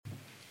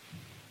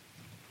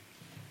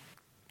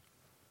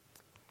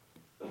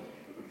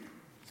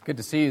It's good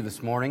to see you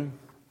this morning.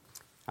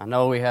 I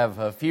know we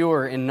have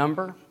fewer in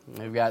number.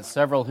 We've got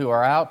several who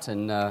are out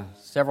and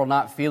several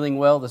not feeling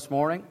well this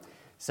morning.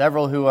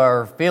 Several who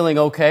are feeling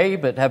okay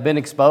but have been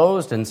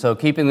exposed and so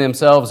keeping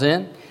themselves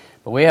in.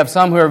 But we have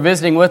some who are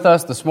visiting with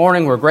us this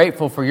morning. We're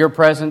grateful for your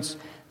presence.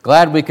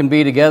 Glad we can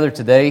be together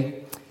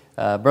today.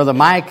 Brother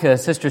Mike,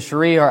 Sister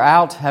Cherie are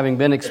out having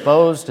been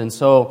exposed. And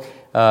so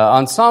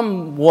on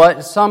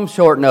some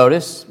short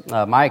notice,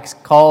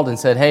 Mike called and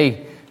said,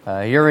 hey,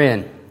 you're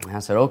in. And I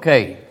said,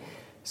 okay.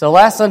 So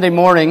last Sunday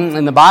morning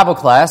in the Bible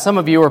class, some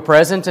of you were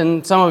present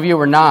and some of you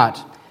were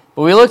not.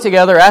 But we looked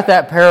together at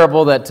that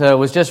parable that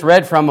was just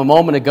read from a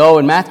moment ago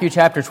in Matthew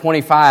chapter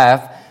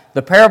 25,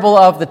 the parable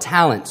of the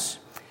talents.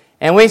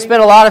 And we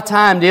spent a lot of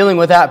time dealing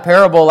with that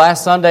parable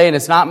last Sunday, and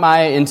it's not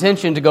my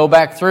intention to go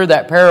back through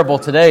that parable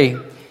today.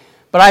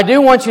 But I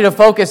do want you to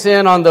focus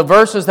in on the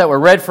verses that were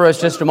read for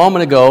us just a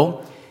moment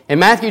ago in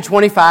Matthew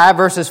 25,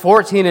 verses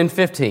 14 and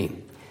 15.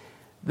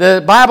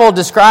 The Bible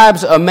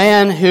describes a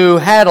man who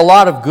had a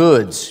lot of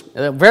goods,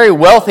 a very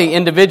wealthy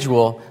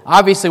individual.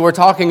 Obviously, we're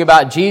talking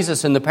about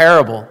Jesus in the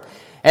parable.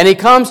 And he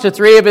comes to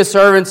three of his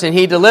servants, and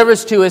he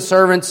delivers to his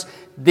servants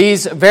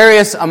these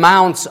various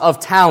amounts of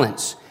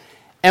talents.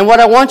 And what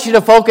I want you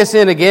to focus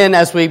in again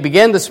as we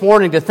begin this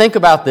morning to think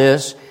about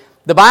this,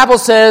 the Bible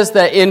says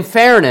that in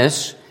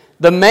fairness,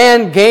 the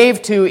man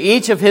gave to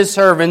each of his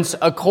servants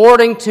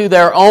according to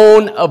their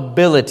own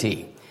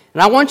ability.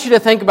 And I want you to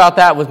think about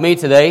that with me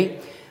today.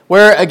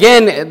 Where,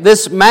 again,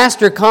 this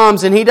master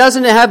comes and he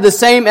doesn't have the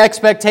same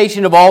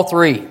expectation of all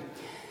three.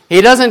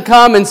 He doesn't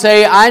come and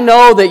say, I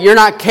know that you're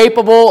not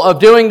capable of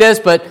doing this,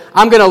 but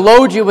I'm going to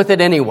load you with it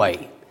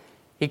anyway.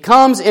 He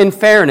comes in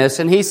fairness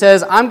and he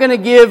says, I'm going to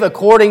give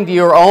according to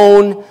your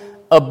own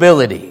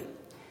ability.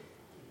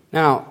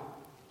 Now,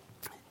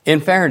 in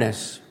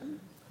fairness,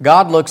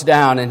 God looks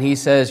down and he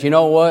says, you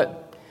know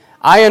what?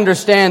 I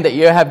understand that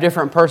you have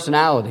different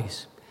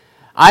personalities.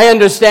 I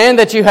understand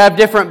that you have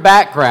different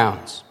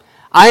backgrounds.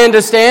 I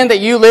understand that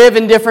you live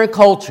in different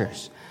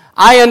cultures.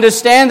 I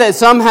understand that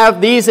some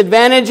have these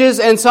advantages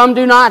and some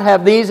do not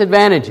have these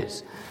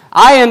advantages.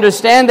 I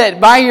understand that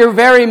by your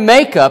very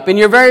makeup and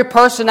your very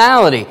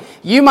personality,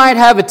 you might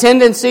have a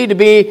tendency to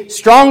be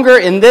stronger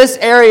in this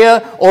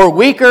area or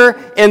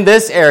weaker in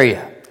this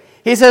area.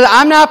 He says,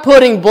 I'm not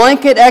putting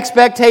blanket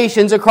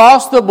expectations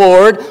across the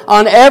board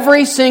on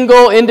every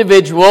single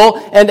individual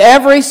and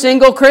every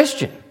single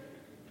Christian.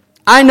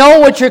 I know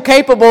what you're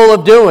capable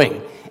of doing.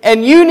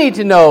 And you need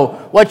to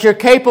know what you're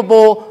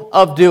capable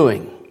of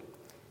doing.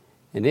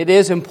 And it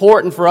is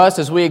important for us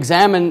as we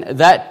examine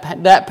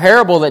that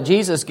parable that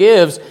Jesus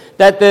gives,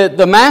 that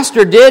the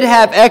master did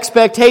have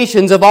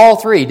expectations of all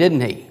three,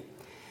 didn't he?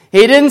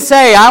 He didn't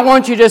say, I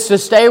want you just to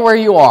stay where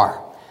you are.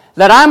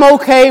 That I'm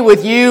okay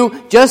with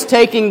you just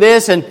taking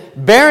this and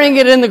burying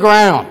it in the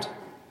ground.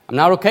 I'm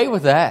not okay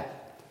with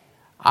that.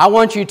 I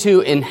want you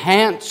to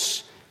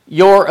enhance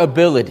your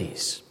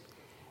abilities.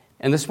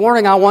 And this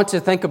morning I want to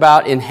think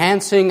about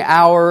enhancing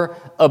our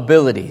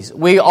abilities.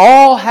 We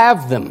all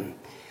have them.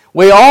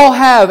 We all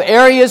have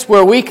areas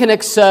where we can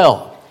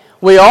excel.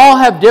 We all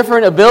have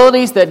different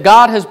abilities that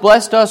God has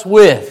blessed us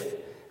with.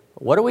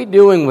 What are we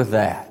doing with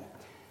that?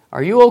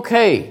 Are you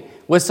okay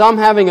with some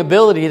having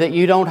ability that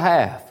you don't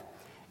have?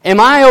 Am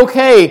I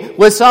okay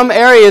with some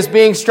areas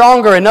being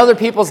stronger in other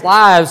people's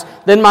lives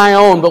than my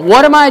own? But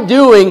what am I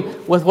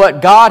doing with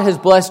what God has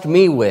blessed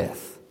me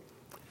with?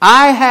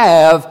 I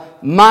have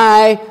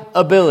my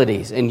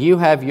abilities, and you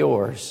have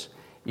yours.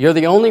 You're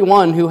the only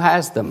one who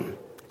has them.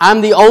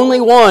 I'm the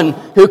only one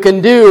who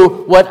can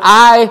do what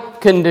I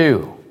can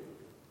do.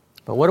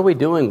 But what are we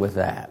doing with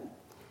that?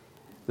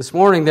 This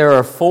morning there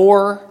are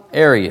 4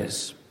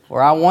 areas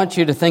where I want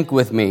you to think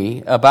with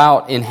me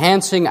about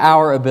enhancing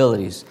our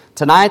abilities.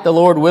 Tonight, the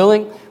Lord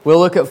willing, we'll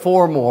look at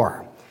 4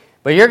 more.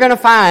 But you're going to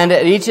find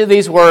at each of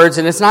these words,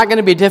 and it's not going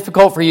to be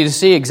difficult for you to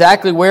see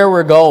exactly where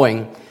we're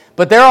going,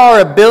 but there are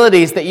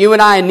abilities that you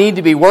and I need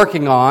to be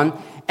working on.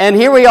 And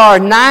here we are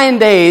 9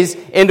 days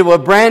into a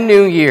brand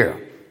new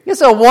year.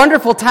 It's a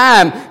wonderful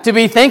time to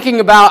be thinking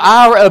about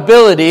our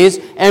abilities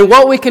and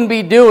what we can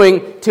be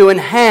doing to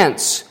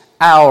enhance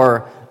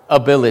our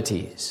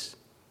abilities.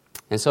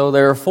 And so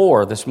there are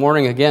 4 this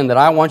morning again that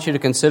I want you to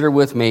consider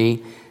with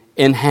me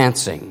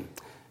enhancing.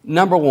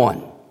 Number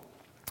 1,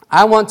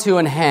 I want to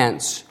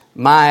enhance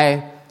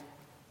my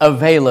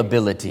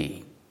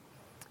availability.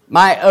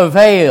 My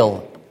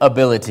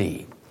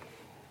availability.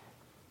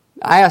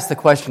 I asked the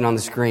question on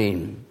the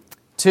screen,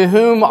 to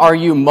whom are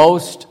you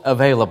most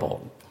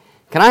available?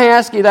 Can I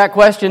ask you that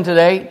question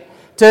today?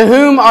 To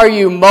whom are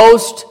you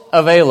most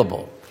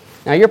available?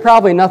 Now, you're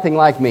probably nothing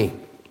like me,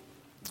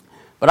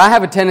 but I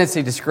have a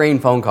tendency to screen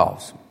phone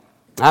calls.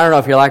 I don't know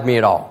if you're like me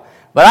at all,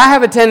 but I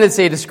have a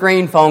tendency to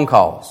screen phone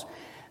calls.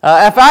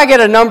 If I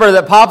get a number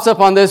that pops up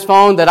on this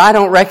phone that I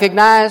don't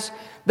recognize,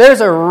 there's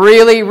a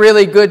really,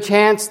 really good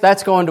chance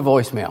that's going to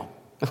voicemail.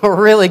 A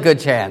really good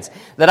chance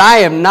that I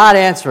am not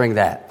answering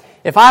that.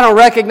 If I don't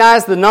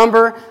recognize the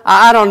number,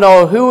 I don't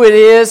know who it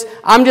is,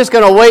 I'm just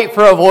going to wait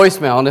for a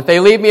voicemail. And if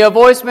they leave me a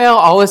voicemail,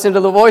 I'll listen to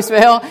the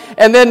voicemail,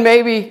 and then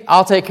maybe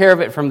I'll take care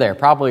of it from there.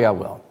 Probably I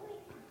will.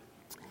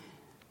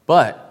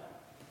 But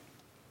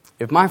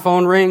if my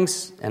phone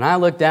rings and I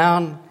look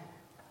down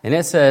and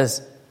it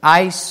says,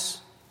 Ice,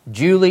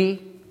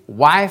 Julie,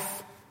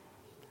 wife,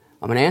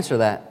 I'm going to answer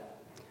that.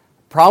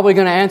 Probably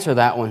going to answer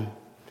that one.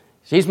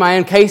 She's my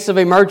in case of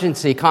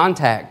emergency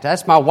contact.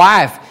 That's my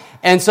wife.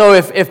 And so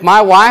if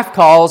my wife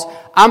calls,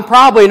 I'm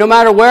probably, no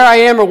matter where I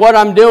am or what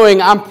I'm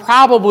doing, I'm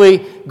probably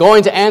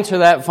going to answer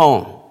that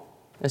phone.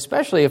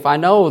 Especially if I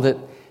know that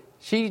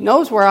she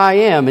knows where I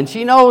am and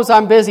she knows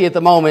I'm busy at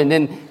the moment.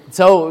 And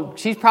so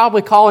she's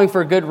probably calling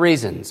for a good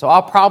reason. So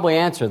I'll probably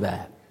answer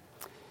that.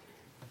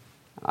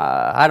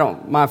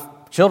 My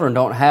children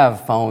don't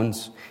have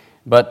phones.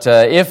 But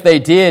if they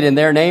did and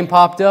their name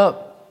popped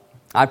up,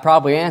 I'd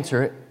probably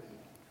answer it.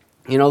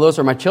 You know, those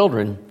are my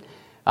children.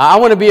 I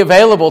want to be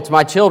available to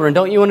my children.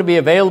 Don't you want to be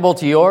available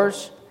to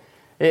yours?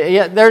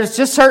 Yeah, there's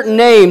just certain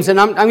names, and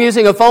I'm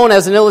using a phone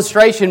as an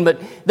illustration, but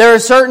there are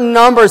certain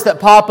numbers that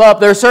pop up.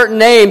 There are certain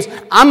names.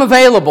 I'm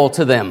available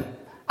to them.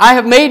 I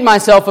have made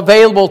myself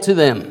available to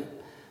them.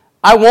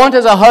 I want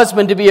as a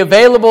husband to be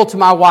available to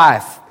my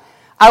wife.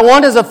 I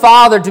want as a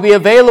father to be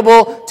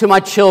available to my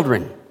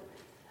children.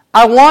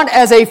 I want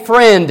as a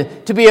friend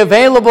to be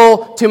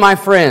available to my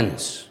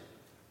friends.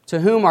 To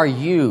whom are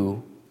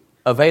you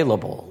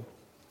available?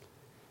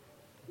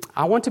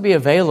 I want to be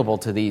available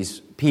to these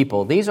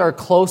people. These are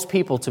close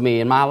people to me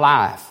in my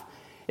life.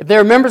 If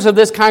there are members of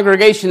this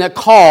congregation that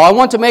call, I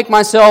want to make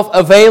myself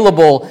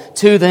available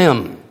to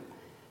them.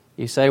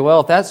 You say,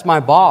 well, if that's my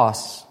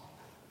boss,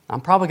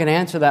 I'm probably going to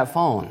answer that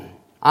phone.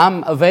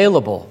 I'm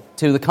available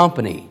to the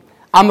company.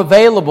 I'm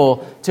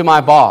available to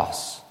my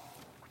boss.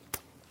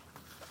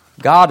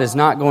 God is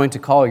not going to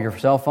call your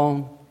cell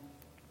phone.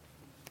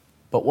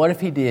 But what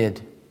if He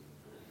did?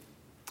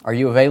 Are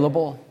you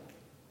available?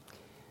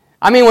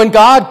 I mean, when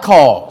God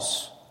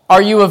calls,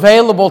 are you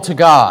available to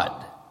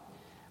God?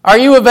 Are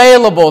you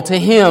available to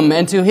Him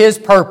and to His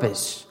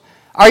purpose?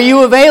 Are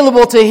you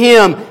available to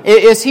Him?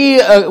 Is He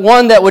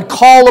one that would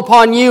call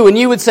upon you and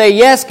you would say,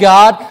 yes,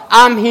 God,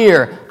 I'm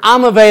here.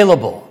 I'm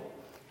available.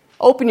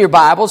 Open your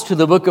Bibles to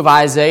the book of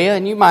Isaiah,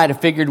 and you might have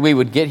figured we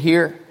would get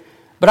here.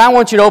 But I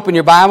want you to open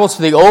your Bibles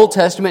to the Old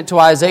Testament, to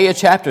Isaiah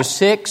chapter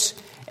 6,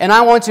 and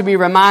I want to be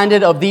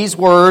reminded of these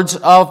words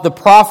of the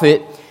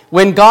prophet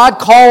when God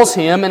calls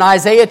him in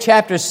Isaiah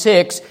chapter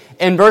 6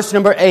 and verse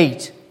number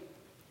 8.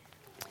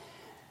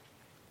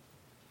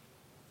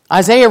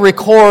 Isaiah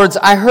records,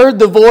 I heard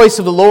the voice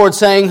of the Lord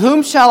saying,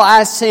 whom shall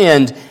I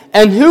send,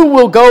 and who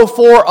will go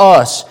for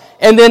us?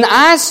 And then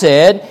I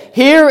said,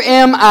 here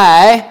am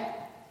I,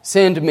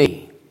 send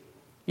me.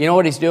 You know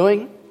what he's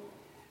doing?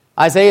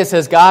 Isaiah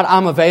says, God,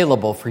 I'm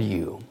available for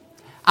you.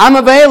 I'm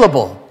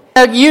available.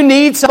 You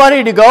need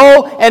somebody to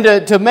go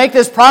and to make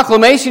this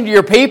proclamation to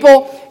your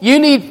people. You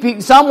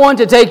need someone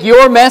to take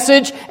your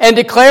message and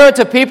declare it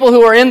to people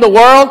who are in the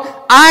world.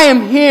 I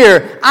am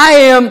here. I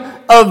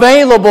am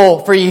available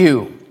for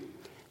you.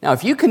 Now,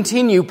 if you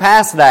continue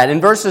past that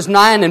in verses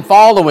 9 and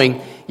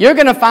following, you're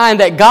going to find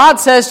that God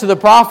says to the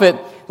prophet,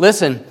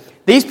 listen,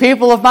 these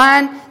people of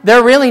mine,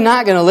 they're really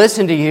not going to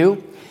listen to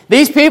you.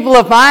 These people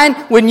of mine,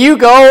 when you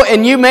go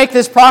and you make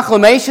this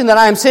proclamation that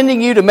I am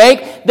sending you to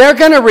make, they're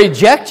going to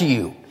reject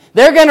you.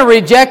 They're going to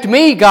reject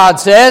me, God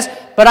says,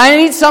 but I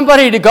need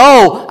somebody to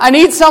go. I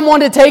need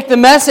someone to take the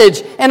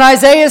message. And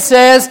Isaiah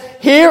says,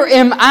 here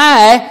am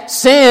I,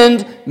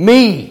 send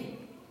me.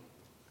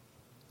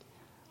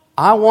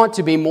 I want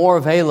to be more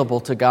available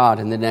to God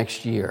in the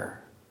next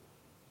year.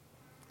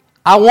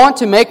 I want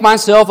to make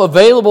myself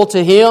available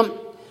to Him,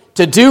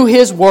 to do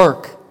His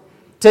work,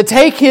 to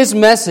take His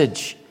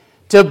message,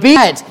 to be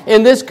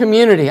in this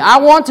community. I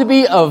want to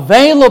be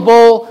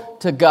available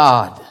to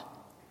God.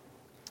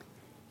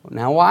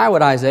 Now, why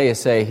would Isaiah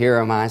say, here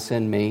am I,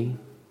 send me?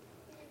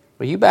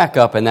 Well, you back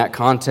up in that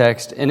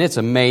context, and it's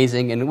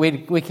amazing, and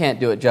we can't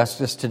do it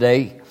justice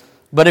today.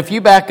 But if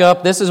you back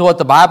up, this is what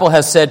the Bible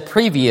has said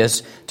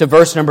previous to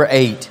verse number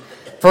 8.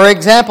 For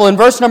example, in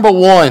verse number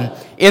 1,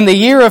 in the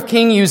year of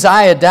King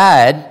Uzziah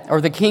died, or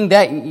in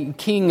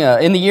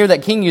the year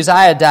that King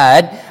Uzziah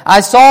died,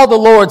 I saw the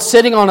Lord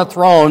sitting on a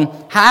throne,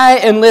 high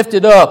and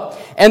lifted up,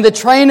 and the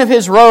train of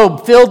His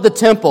robe filled the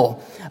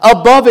temple.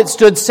 Above it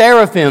stood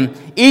seraphim.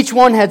 Each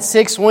one had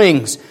 6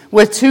 wings.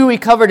 With 2 he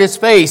covered his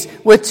face.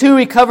 With 2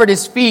 he covered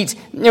his feet.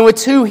 And with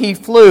 2 he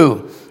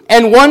flew.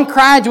 And one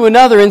cried to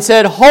another and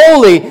said,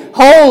 Holy,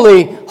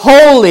 holy,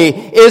 holy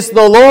is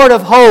the Lord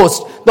of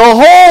hosts. The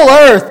whole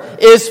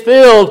earth is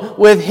filled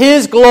with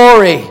His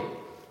glory.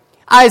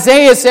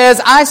 Isaiah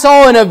says, I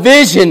saw in a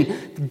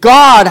vision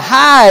God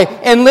high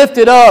and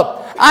lifted up.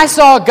 I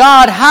saw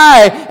God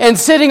high and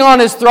sitting on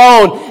His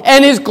throne.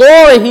 And His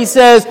glory, he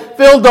says,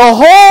 filled the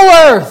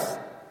whole earth.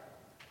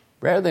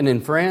 Brethren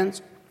and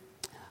friends,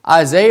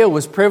 Isaiah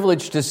was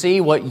privileged to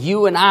see what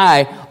you and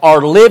I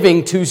are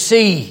living to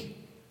see.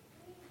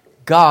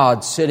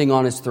 God sitting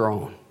on His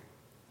throne.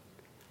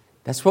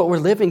 That's what we're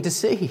living to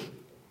see.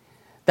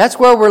 That's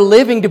where we're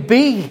living to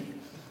be.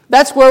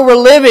 That's where we're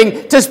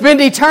living to spend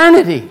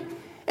eternity.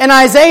 And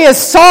Isaiah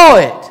saw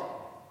it.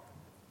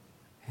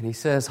 And he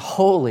says,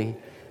 holy,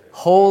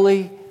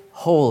 holy,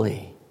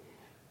 holy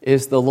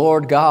is the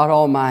Lord God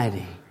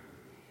Almighty.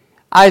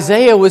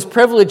 Isaiah was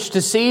privileged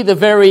to see the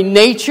very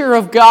nature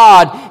of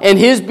God and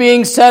His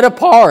being set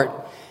apart.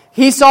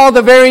 He saw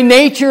the very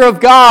nature of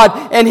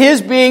God and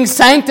His being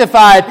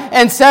sanctified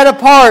and set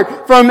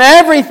apart from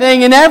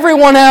everything and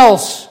everyone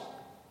else.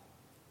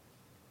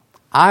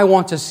 I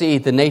want to see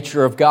the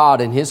nature of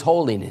God and His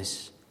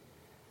holiness.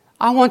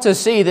 I want to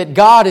see that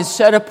God is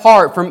set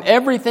apart from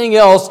everything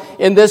else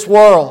in this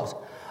world.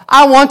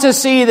 I want to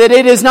see that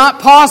it is not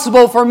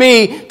possible for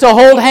me to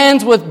hold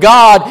hands with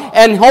God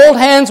and hold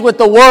hands with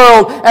the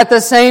world at the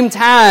same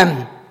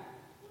time.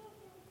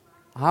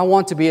 I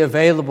want to be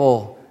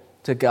available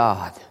to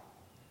God,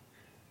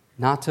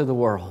 not to the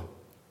world,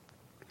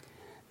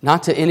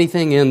 not to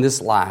anything in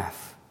this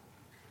life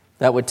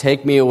that would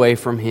take me away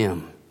from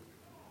Him.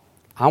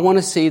 I want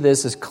to see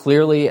this as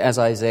clearly as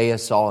Isaiah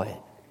saw it.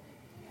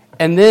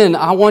 And then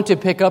I want to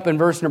pick up in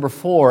verse number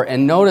 4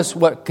 and notice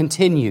what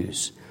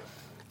continues.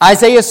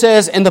 Isaiah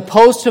says, and the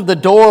posts of the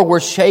door were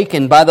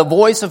shaken by the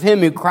voice of him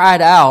who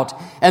cried out,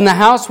 and the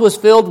house was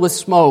filled with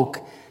smoke.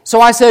 So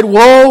I said,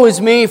 woe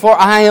is me, for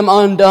I am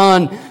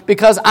undone,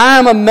 because I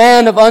am a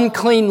man of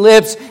unclean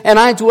lips, and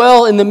I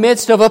dwell in the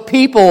midst of a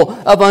people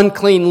of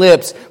unclean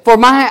lips. For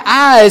my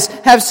eyes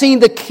have seen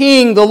the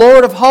King, the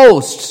Lord of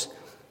hosts.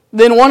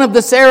 Then one of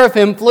the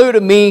seraphim flew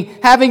to me,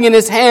 having in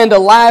his hand a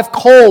live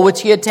coal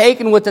which he had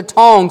taken with the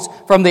tongs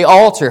from the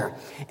altar.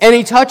 And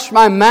he touched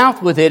my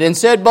mouth with it and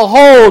said,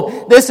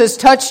 behold, this has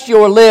touched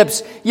your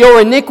lips.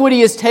 Your iniquity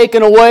is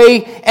taken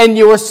away and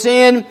your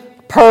sin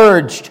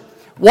purged.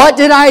 What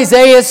did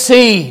Isaiah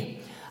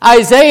see?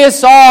 Isaiah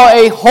saw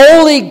a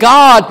holy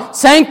God,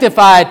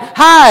 sanctified,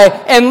 high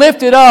and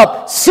lifted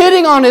up,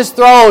 sitting on His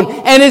throne,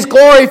 and His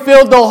glory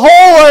filled the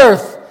whole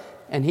earth.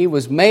 And he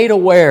was made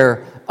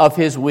aware of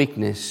his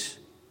weakness.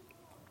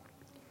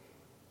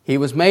 He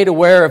was made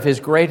aware of his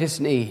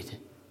greatest need.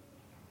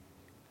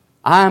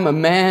 I am a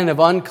man of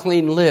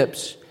unclean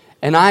lips,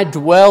 and I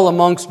dwell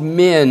amongst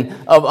men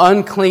of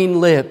unclean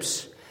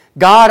lips.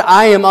 God,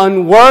 I am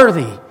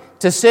unworthy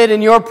to sit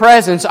in your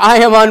presence. I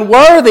am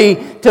unworthy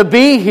to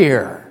be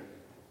here.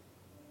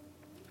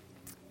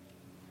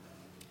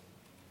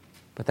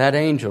 But that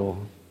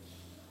angel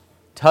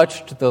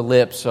touched the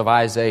lips of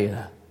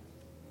Isaiah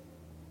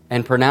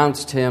and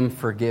pronounced him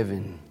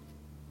forgiven.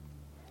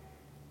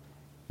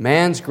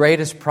 Man's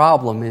greatest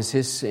problem is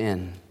his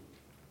sin.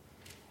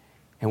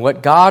 And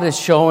what God is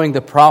showing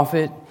the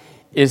prophet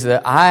is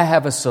that I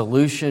have a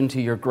solution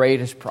to your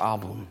greatest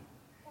problem.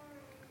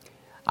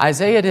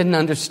 Isaiah didn't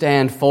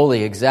understand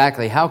fully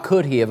exactly. How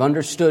could he have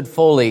understood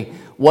fully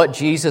what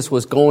Jesus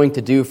was going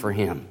to do for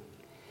him?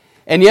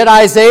 And yet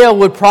Isaiah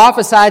would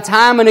prophesy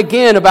time and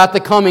again about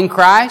the coming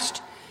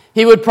Christ.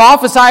 He would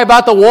prophesy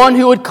about the one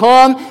who would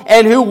come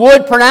and who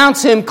would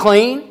pronounce him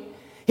clean.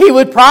 He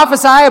would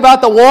prophesy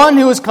about the one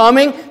who is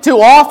coming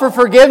to offer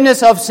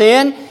forgiveness of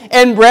sin.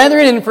 And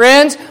brethren and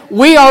friends,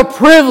 we are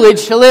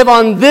privileged to live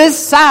on this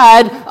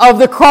side of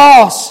the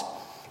cross.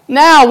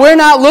 Now, we're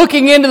not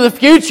looking into the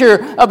future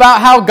about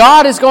how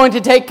God is going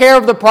to take care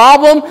of the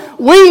problem.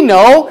 We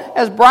know,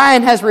 as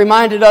Brian has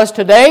reminded us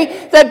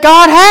today, that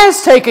God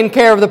has taken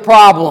care of the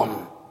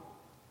problem.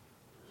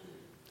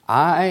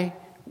 I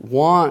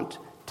want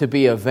to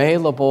be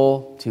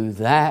available to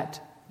that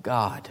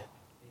God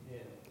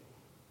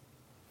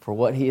for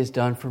what He has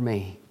done for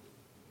me,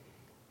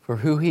 for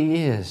who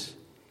He is,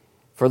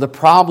 for the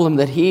problem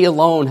that He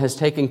alone has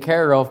taken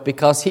care of,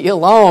 because He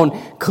alone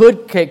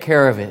could take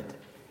care of it.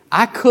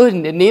 I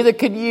couldn't, and neither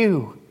could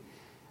you.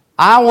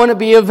 I want to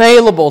be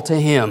available to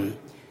Him.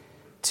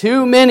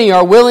 Too many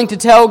are willing to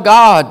tell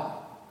God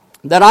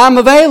that I'm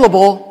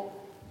available,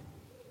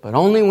 but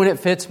only when it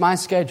fits my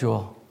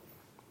schedule.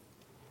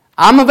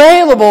 I'm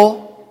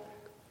available,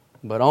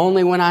 but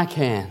only when I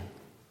can.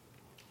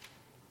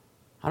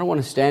 I don't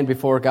want to stand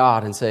before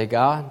God and say,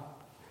 God,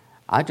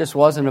 I just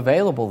wasn't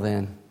available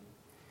then.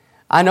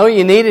 I know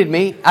you needed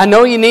me. I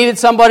know you needed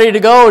somebody to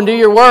go and do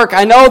your work.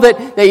 I know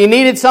that you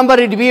needed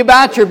somebody to be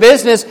about your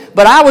business,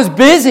 but I was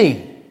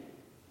busy.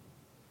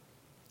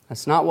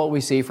 That's not what we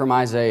see from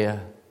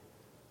Isaiah.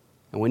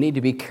 And we need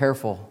to be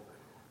careful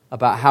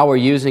about how we're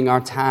using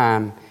our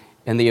time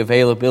and the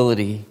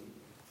availability.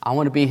 I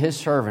want to be His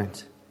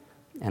servant,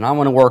 and I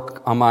want to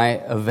work on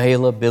my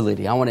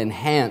availability. I want to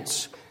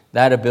enhance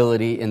that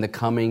ability in the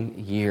coming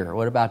year.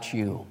 What about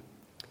you?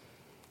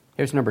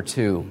 Here's number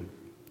 2.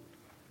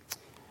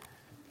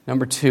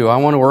 Number 2, I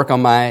want to work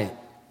on my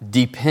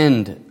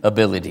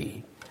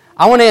dependability.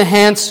 I want to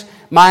enhance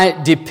my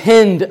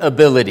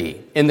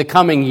dependability in the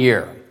coming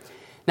year.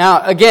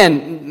 Now,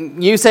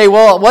 again, you say,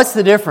 well, what's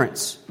the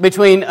difference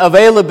between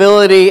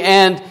availability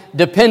and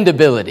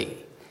dependability?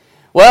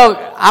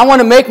 Well, I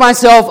want to make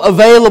myself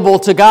available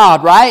to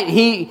God, right?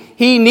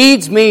 He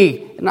needs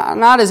me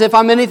not as if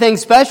I'm anything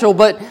special,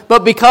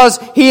 but because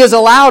He has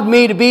allowed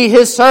me to be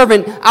His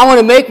servant, I want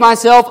to make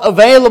myself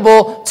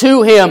available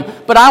to Him.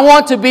 But I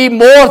want to be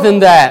more than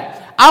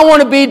that. I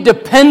want to be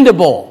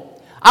dependable.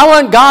 I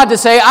want God to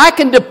say, I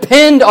can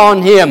depend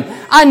on Him.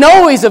 I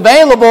know He's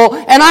available,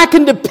 and I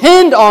can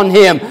depend on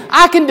Him.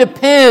 I can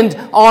depend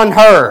on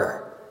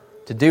her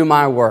to do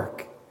my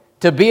work,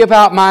 to be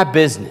about my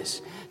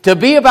business, to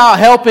be about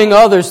helping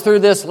others through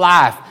this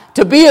life,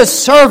 to be a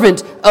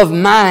servant of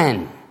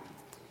mine.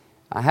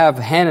 I have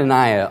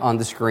Hananiah on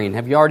the screen.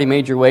 Have you already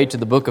made your way to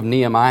the book of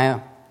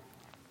Nehemiah?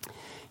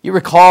 You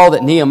recall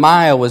that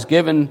Nehemiah was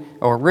given,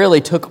 or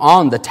really took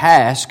on the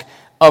task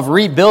of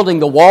rebuilding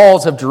the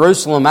walls of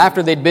Jerusalem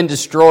after they'd been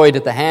destroyed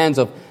at the hands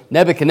of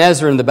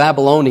Nebuchadnezzar and the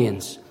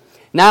Babylonians.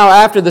 Now,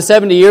 after the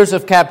 70 years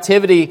of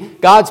captivity,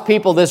 God's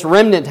people, this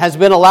remnant, has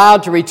been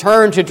allowed to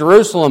return to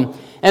Jerusalem.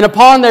 And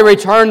upon their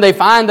return, they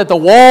find that the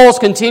walls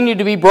continue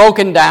to be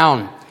broken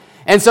down.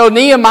 And so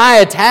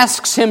Nehemiah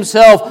tasks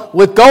himself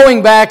with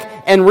going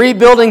back and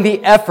rebuilding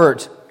the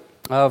effort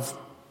of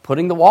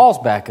putting the walls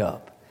back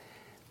up.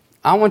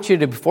 I want you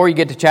to, before you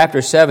get to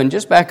chapter 7,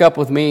 just back up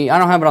with me. I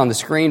don't have it on the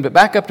screen, but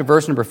back up to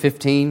verse number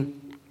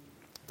 15,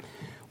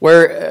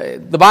 where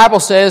the Bible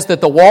says that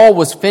the wall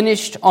was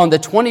finished on the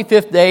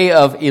 25th day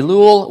of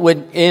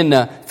Elul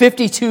in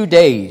 52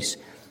 days.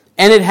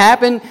 And it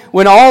happened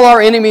when all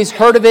our enemies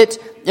heard of it,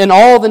 and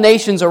all the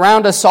nations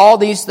around us saw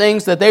these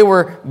things, that they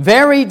were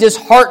very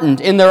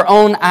disheartened in their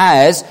own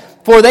eyes,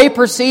 for they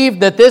perceived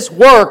that this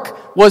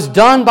work was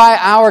done by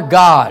our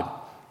God.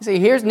 See,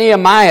 here's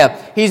Nehemiah.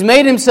 He's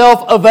made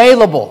himself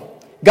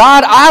available.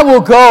 God, I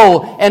will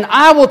go and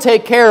I will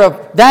take care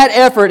of that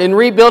effort in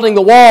rebuilding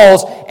the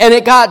walls, and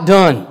it got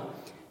done.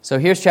 So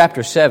here's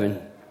chapter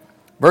 7.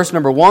 Verse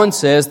number 1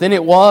 says, Then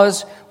it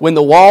was when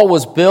the wall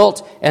was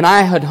built and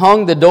I had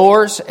hung the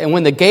doors, and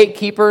when the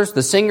gatekeepers,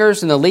 the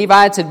singers, and the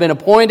Levites had been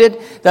appointed,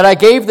 that I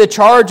gave the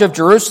charge of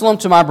Jerusalem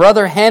to my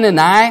brother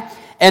Hananiah,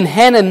 and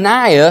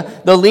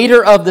Hananiah, the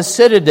leader of the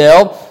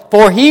citadel,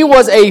 for he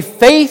was a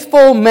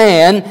faithful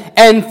man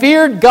and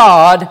feared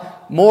God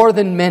more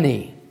than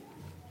many.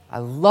 I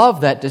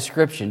love that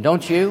description,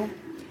 don't you?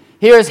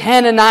 Here's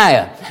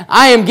Hananiah.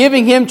 I am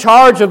giving him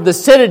charge of the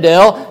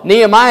citadel,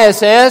 Nehemiah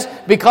says,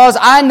 because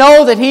I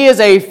know that he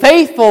is a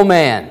faithful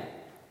man.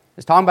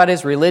 Is talking about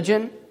his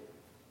religion?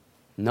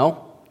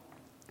 No.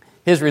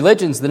 His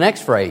religion's the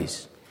next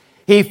phrase.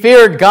 He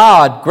feared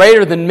God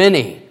greater than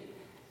many.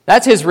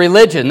 That's his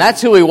religion.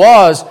 That's who he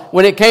was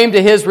when it came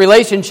to his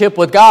relationship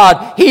with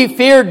God. He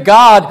feared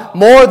God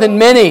more than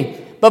many.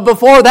 But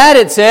before that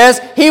it says,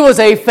 he was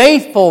a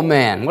faithful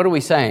man. What are we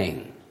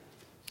saying?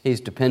 He's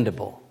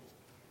dependable.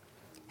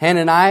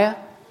 Hananiah,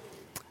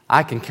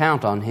 I can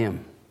count on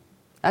him.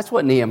 That's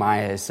what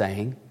Nehemiah is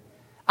saying.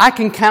 I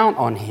can count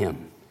on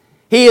him.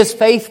 He is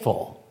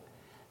faithful.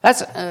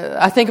 That's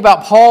I think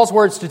about Paul's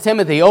words to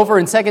Timothy over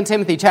in 2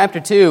 Timothy chapter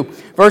 2,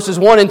 verses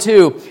 1 and 2.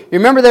 You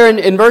remember there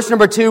in verse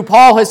number 2,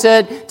 Paul has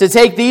said to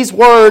take these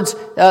words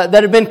that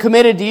have been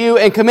committed to you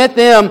and commit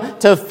them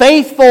to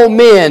faithful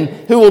men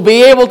who will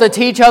be able to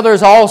teach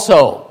others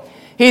also.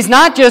 He's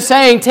not just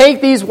saying take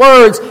these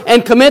words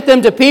and commit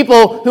them to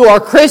people who are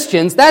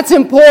Christians. That's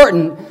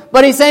important.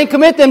 But he's saying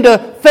commit them to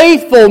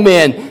faithful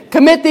men.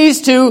 Commit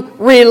these to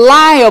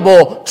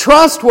reliable,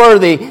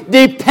 trustworthy,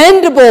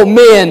 dependable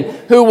men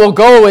who will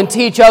go and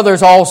teach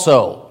others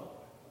also.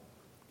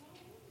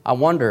 I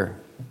wonder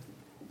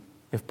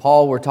if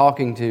Paul were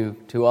talking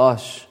to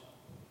us,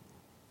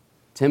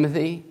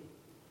 Timothy,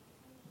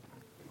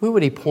 who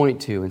would he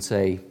point to and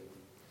say,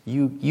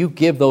 you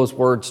give those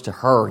words to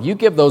her. You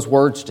give those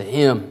words to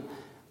him.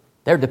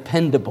 They're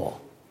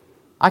dependable.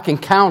 I can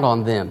count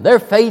on them. They're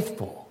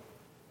faithful.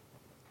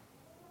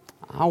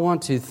 I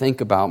want to think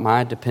about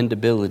my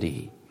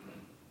dependability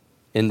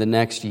in the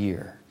next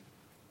year.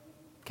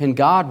 Can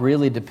God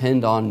really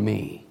depend on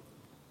me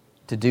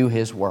to do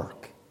His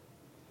work,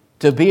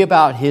 to be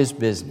about His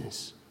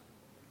business,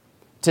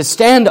 to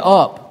stand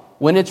up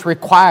when it's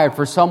required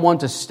for someone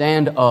to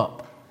stand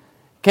up?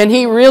 Can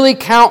He really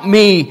count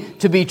me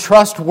to be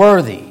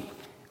trustworthy?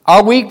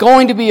 Are we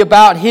going to be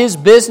about His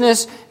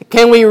business?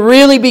 Can we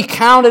really be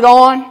counted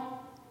on?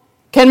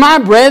 Can my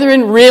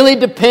brethren really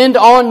depend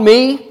on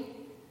me?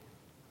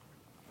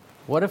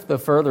 What if the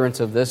furtherance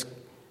of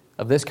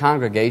this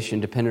congregation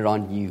depended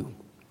on you?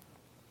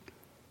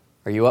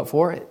 Are you up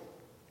for it?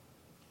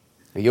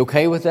 Are you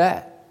okay with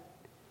that?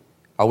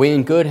 Are we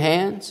in good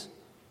hands?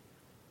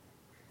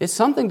 It's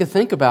something to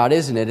think about,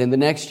 isn't it, in the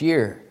next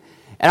year?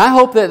 And I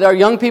hope that our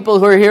young people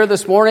who are here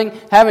this morning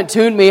haven't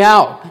tuned me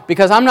out,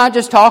 because I'm not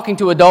just talking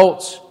to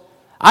adults.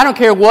 I don't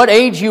care what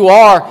age you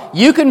are.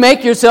 You can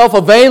make yourself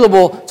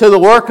available to the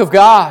work of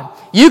God.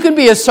 You can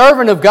be a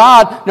servant of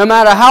God no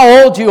matter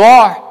how old you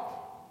are.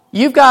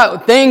 You've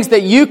got things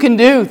that you can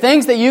do,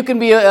 things that you can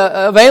be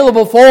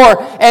available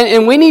for,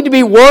 and we need to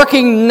be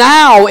working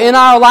now in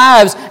our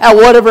lives at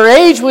whatever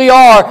age we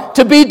are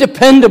to be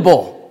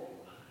dependable.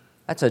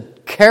 That's a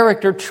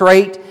character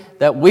trait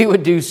that we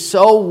would do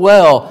so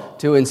well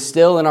to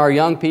instill in our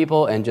young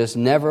people and just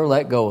never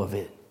let go of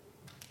it.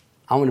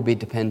 I want to be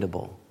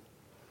dependable.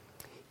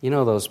 You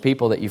know those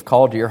people that you've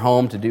called to your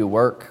home to do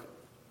work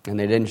and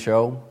they didn't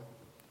show?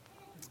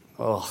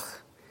 Oh,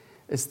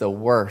 it's the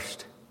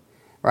worst,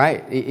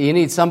 right? You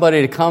need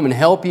somebody to come and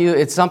help you.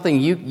 It's something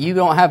you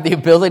don't have the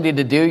ability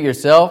to do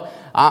yourself.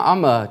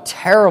 I'm a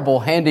terrible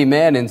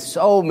handyman in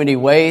so many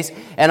ways,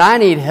 and I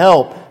need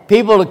help.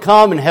 People to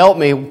come and help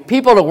me.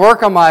 People to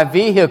work on my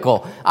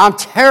vehicle. I'm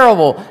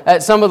terrible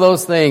at some of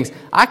those things.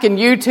 I can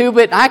YouTube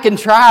it, I can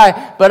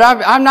try, but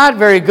I'm not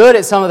very good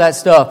at some of that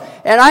stuff.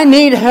 And I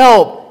need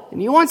help.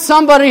 And you want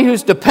somebody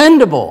who's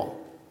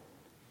dependable.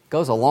 It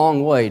goes a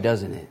long way,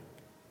 doesn't it?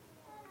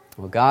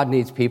 Well, God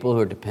needs people who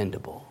are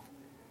dependable.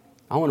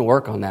 I want to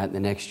work on that in the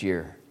next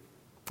year.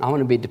 I want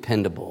to be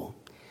dependable.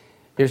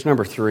 Here's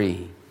number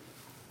 3.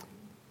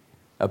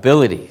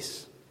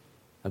 Abilities.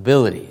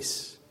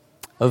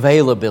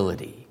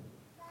 Availability.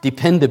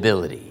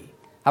 Dependability.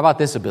 How about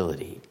this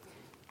ability?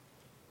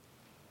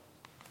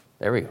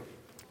 There we go.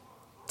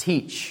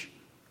 Teach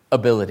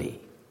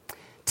ability.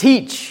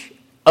 Teach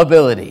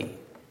ability.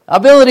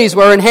 Abilities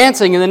we're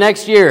enhancing in the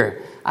next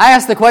year. I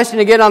asked the question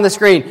again on the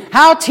screen.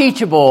 How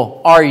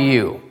teachable are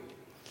you?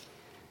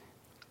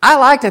 I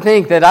like to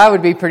think that I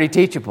would be pretty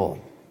teachable.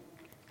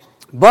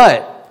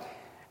 But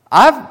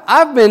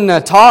I've been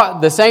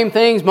taught the same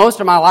things most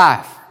of my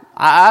life.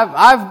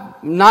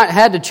 I've not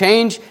had to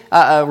change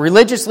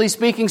religiously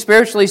speaking,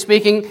 spiritually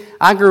speaking.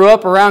 I grew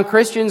up around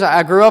Christians.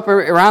 I grew up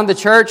around the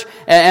church,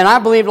 and I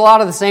believed a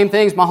lot of the same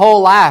things my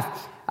whole life.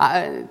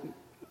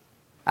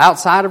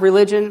 Outside of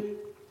religion,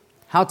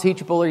 how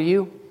teachable are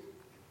you?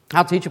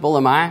 How teachable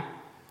am I?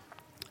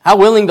 How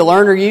willing to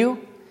learn are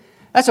you?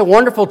 That's a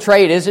wonderful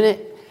trait, isn't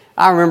it?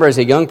 I remember as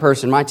a young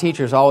person, my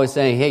teachers always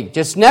saying, hey,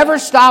 just never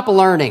stop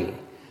learning.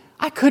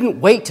 I couldn't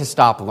wait to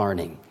stop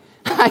learning.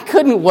 I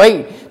couldn't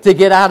wait to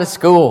get out of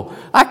school.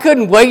 I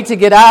couldn't wait to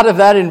get out of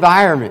that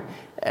environment.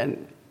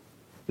 And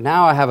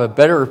now I have a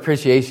better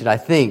appreciation, I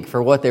think,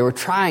 for what they were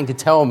trying to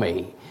tell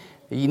me.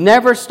 You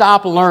never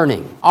stop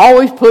learning.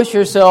 Always push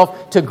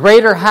yourself to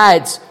greater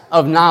heights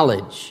of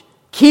knowledge.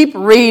 Keep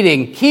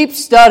reading. Keep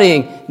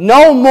studying.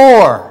 Know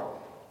more.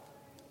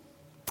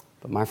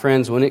 But my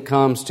friends, when it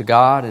comes to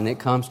God and it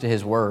comes to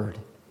His Word,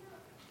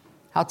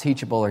 how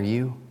teachable are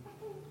you?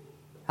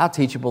 How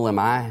teachable am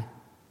I?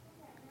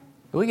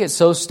 Do we get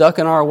so stuck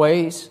in our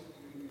ways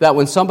that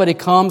when somebody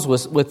comes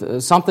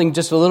with something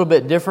just a little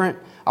bit different,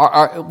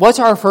 what's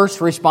our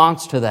first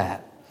response to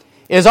that?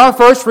 Is our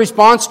first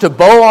response to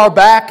bow our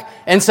back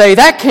and say,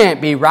 that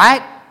can't be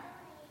right?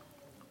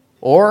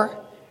 Or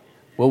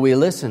will we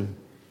listen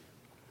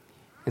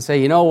and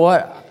say, you know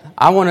what?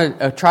 I want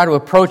to try to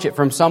approach it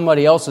from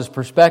somebody else's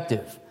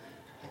perspective.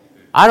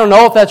 I don't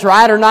know if that's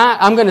right or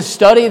not. I'm going to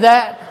study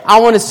that.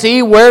 I want to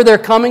see where they're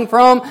coming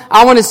from.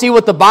 I want to see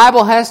what the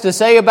Bible has to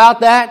say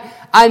about that.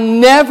 I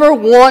never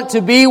want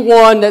to be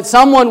one that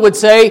someone would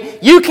say,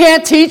 you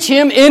can't teach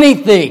him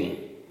anything.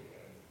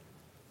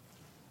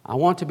 I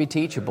want to be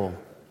teachable.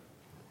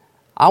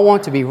 I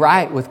want to be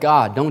right with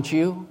God, don't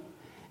you?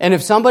 And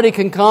if somebody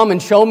can come and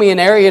show me an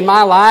area in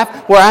my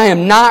life where I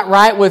am not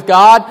right with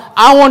God,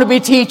 I want to be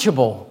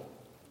teachable.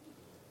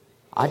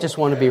 I just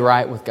want to be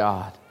right with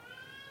God.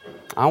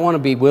 I want to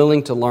be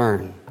willing to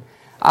learn.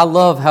 I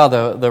love how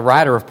the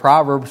writer of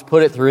Proverbs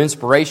put it through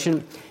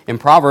inspiration in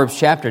Proverbs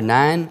chapter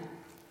 9.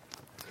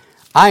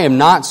 I am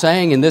not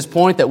saying in this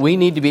point that we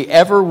need to be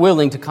ever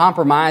willing to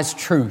compromise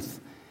truth.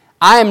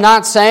 I am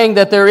not saying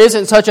that there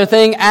isn't such a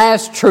thing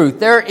as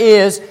truth. There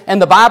is,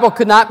 and the Bible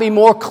could not be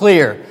more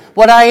clear.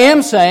 What I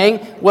am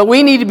saying, well,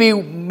 we need to be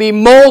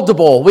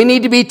moldable. We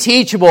need to be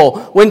teachable.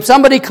 When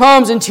somebody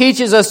comes and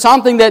teaches us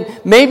something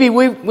that maybe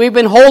we've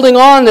been holding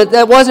on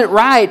that wasn't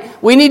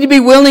right, we need to be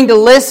willing to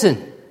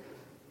listen.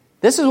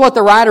 This is what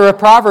the writer of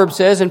Proverbs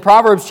says in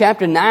Proverbs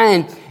chapter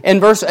 9 and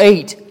verse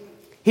 8.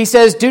 He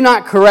says, do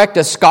not correct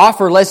a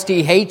scoffer lest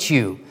he hate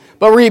you,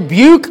 but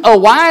rebuke a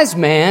wise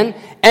man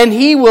and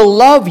he will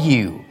love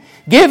you.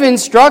 Give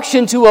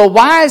instruction to a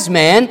wise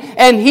man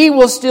and he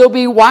will still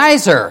be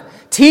wiser.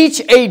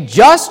 Teach a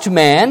just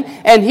man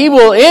and he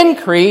will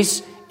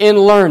increase in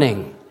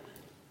learning.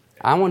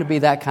 I want to be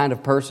that kind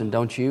of person,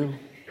 don't you?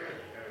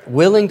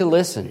 Willing to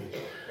listen,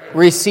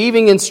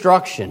 receiving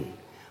instruction,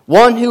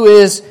 one who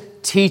is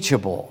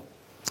teachable.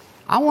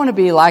 I want to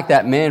be like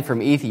that man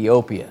from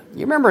Ethiopia.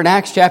 You remember in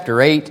Acts chapter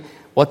 8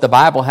 what the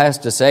Bible has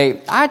to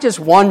say? I just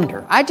wonder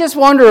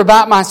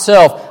about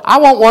myself. I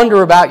won't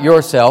wonder about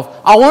yourself.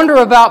 I wonder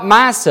about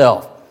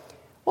myself.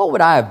 What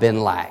would I have been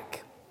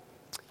like?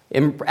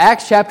 In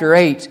Acts chapter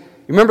 8, you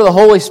remember the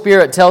Holy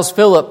Spirit tells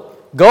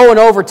Philip, go and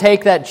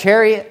overtake that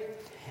chariot.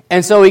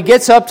 And so he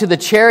gets up to the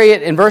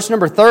chariot. In verse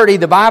number 30,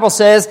 the Bible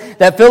says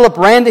that Philip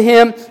ran to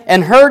him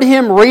and heard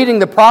him reading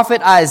the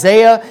prophet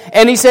Isaiah.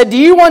 And he said, do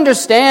you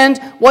understand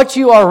what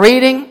you are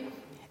reading?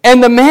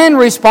 And the man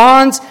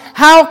responds,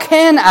 how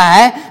can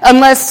I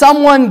unless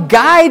someone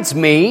guides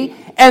me?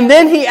 And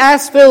then he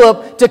asks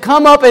Philip to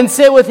come up and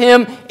sit with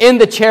him in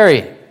the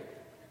chariot.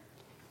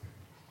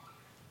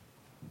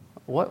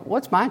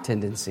 What's my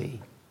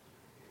tendency?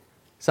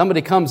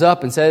 Somebody comes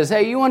up and says,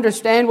 hey, you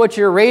understand what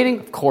you're reading?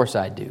 Of course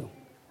I do.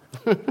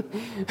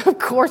 Of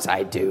course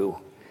I do.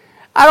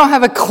 I don't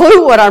have a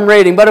clue what I'm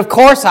reading, but of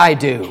course I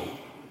do.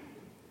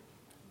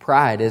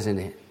 Pride, isn't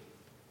it?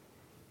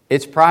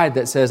 It's pride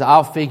that says,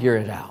 I'll figure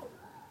it out.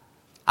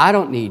 I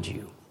don't need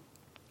you.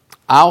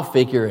 I'll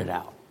figure it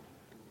out.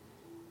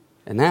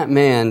 And that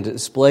man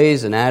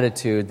displays an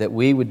attitude that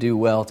we would do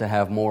well to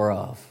have more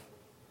of.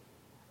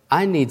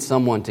 I need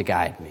someone to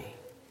guide me.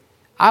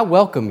 I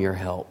welcome your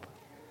help.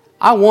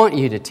 I want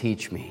you to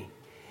teach me.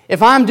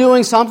 If I'm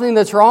doing something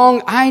that's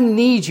wrong, I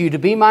need you to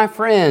be my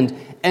friend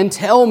and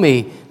tell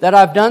me that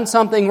I've done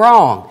something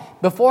wrong.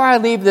 Before I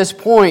leave this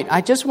point,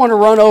 I just want to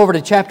run over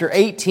to chapter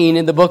 18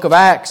 in the book of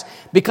Acts,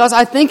 because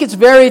I think it's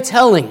very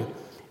telling,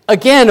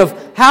 again, of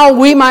how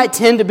we might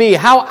tend to be,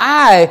 how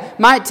I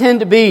might tend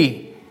to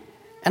be.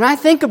 And I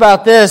think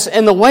about this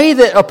and the way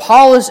that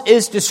Apollos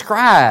is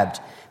described.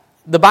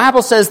 The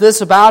Bible says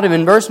this about him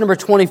in verse number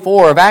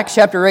 24 of Acts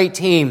chapter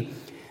 18,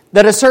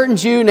 that a certain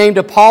Jew named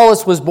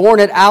Apollos was born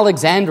at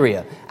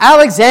Alexandria.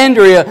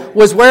 Alexandria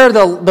was where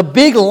the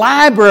big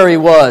library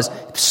was.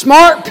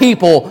 Smart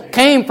people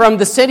came from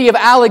the city of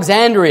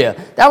Alexandria.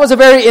 That was a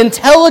very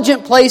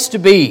intelligent place to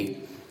be.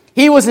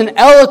 He was an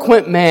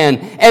eloquent man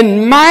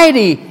and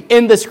mighty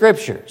in the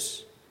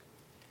Scriptures.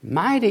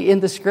 Mighty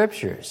in the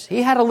Scriptures.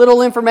 He had a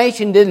little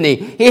information, didn't he?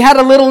 He had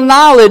a little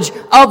knowledge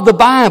of the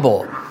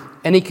Bible.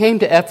 And he came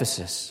to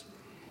Ephesus.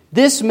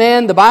 This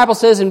man, the Bible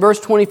says in verse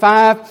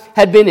 25,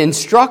 had been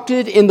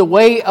instructed in the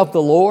way of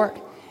the Lord,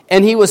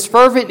 and he was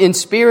fervent in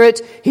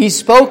spirit. He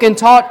spoke and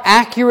taught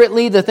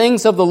accurately the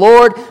things of the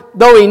Lord,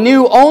 though he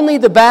knew only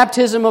the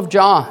baptism of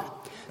John.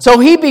 So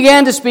he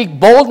began to speak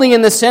boldly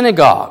in the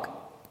synagogue.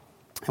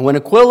 And when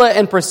Aquila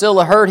and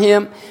Priscilla heard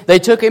him, they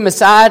took him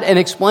aside and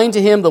explained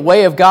to him the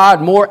way of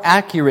God more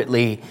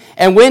accurately.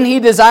 And when he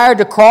desired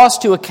to cross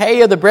to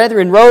Achaia, the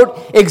brethren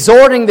wrote,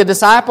 exhorting the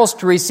disciples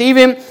to receive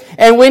him.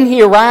 And when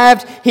he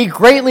arrived, he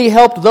greatly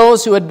helped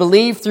those who had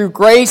believed through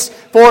grace,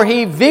 for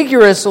he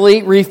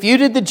vigorously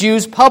refuted the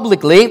Jews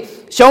publicly,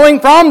 showing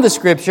from the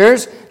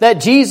Scriptures that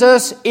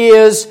Jesus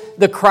is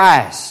the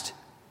Christ.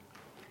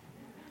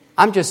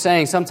 I'm just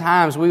saying,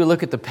 sometimes we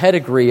look at the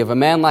pedigree of a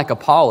man like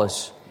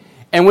Apollos,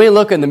 and we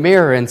look in the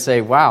mirror and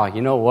say, wow,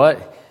 you know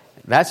what?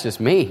 That's just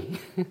me.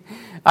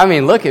 I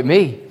mean, look at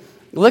me.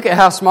 Look at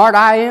how smart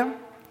I am.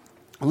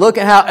 Look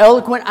at how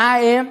eloquent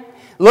I am.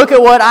 Look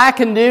at what I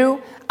can do.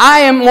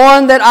 I am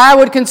one that I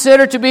would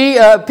consider to be,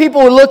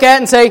 people would look at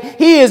and say,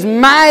 he is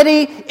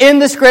mighty in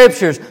the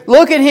Scriptures.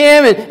 Look at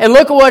him and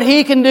look at what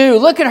he can do.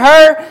 Look at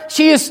her.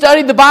 She has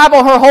studied the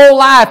Bible her whole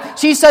life.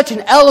 She's such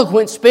an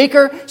eloquent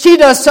speaker. She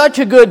does such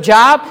a good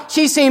job.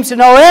 She seems to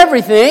know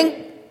everything.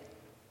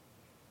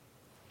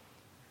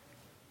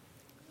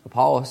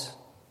 Apollos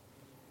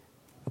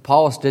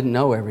didn't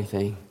know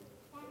everything.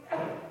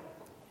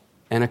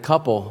 And a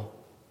couple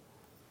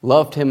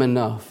loved him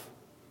enough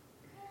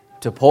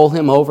to pull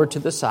him over to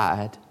the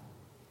side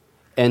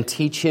and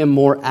teach him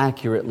more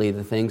accurately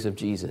the things of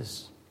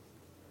Jesus.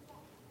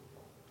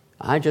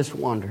 I just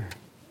wonder,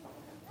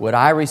 would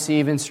I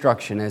receive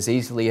instruction as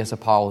easily as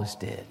Apollos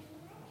did?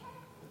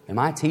 Am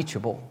I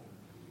teachable?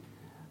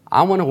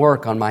 I want to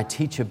work on my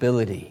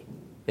teachability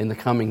in the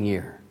coming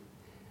year.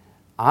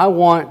 I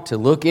want to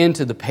look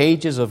into the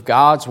pages of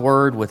God's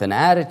Word with an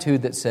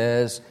attitude that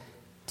says,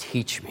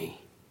 teach me.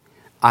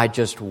 I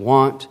just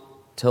want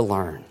to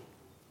learn.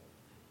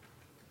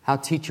 How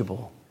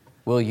teachable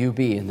will you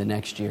be in the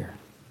next year?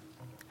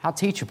 How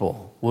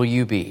teachable will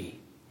you be?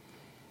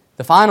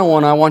 The final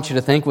one I want you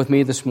to think with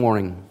me this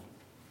morning.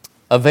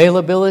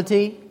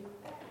 Availability,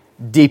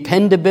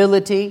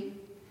 dependability,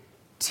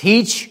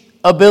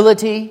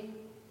 teachability,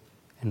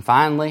 and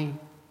finally,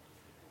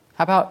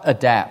 how about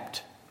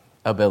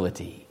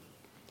adaptability?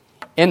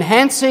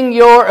 Enhancing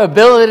your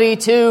ability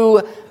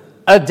to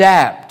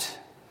adapt.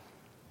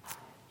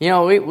 You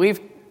know,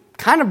 we've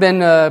kind of been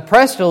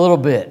pressed a little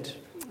bit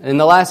in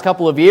the last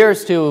couple of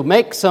years to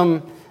make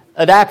some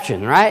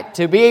adaptation, right?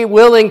 To be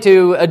willing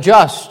to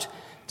adjust,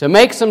 to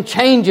make some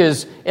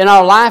changes in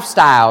our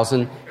lifestyles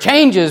and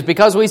changes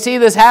because we see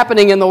this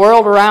happening in the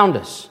world around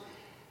us.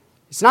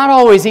 It's not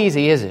always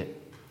easy, is it?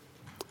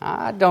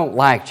 I don't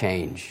like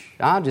change.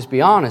 I'll just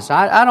be honest.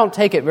 I don't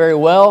take it very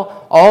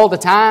well all the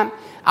time.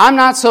 I'm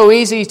not so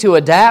easy to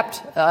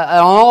adapt on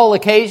all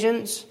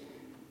occasions.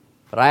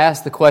 But I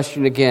ask the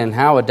question again,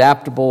 how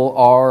adaptable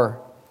are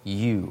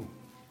you?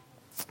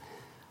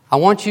 I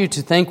want you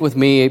to think with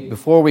me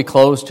before we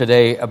close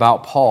today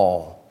about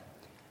Paul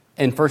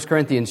in 1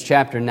 Corinthians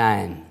chapter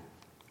 9.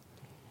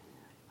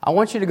 I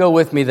want you to go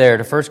with me there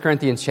to 1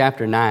 Corinthians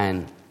chapter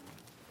 9.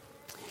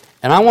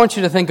 And I want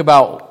you to think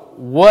about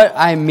what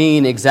I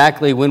mean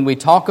exactly when we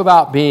talk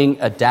about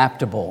being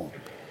adaptable.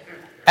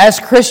 As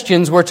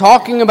Christians, we're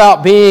talking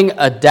about being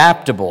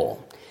adaptable.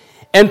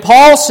 And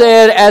Paul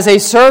said, as a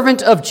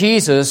servant of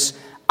Jesus,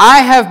 I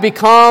have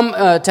come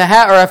to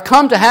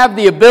have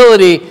the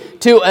ability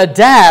to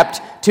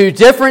adapt to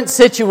different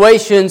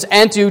situations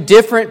and to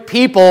different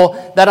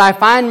people that I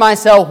find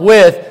myself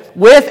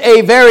with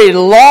a very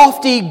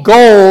lofty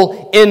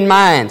goal in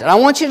mind. And I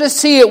want you to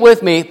see it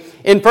with me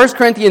In 1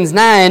 Corinthians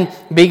 9,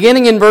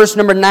 beginning in verse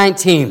number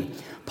 19,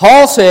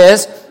 Paul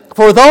says,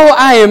 "For though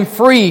I am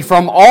free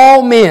from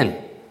all men,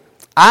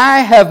 I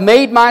have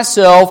made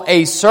myself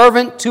a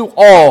servant to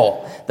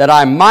all, that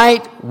I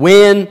might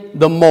win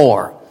the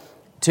more.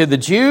 To the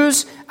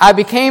Jews I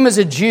became as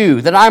a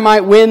Jew, that I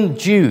might win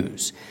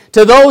Jews.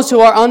 To those who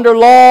are under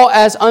law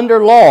as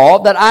under law,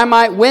 that I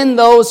might win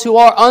those who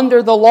are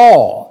under the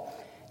law.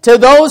 To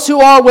those who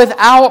are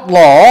without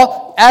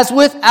law as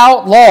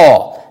without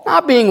law,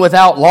 not being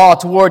without law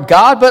toward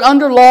God, but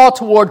under law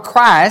toward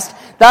Christ,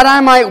 that I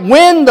might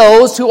win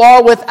those who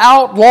are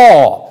without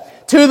law.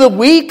 To the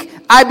weak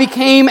I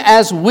became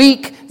as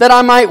weak, that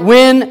I might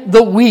win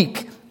the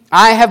weak.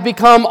 I have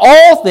become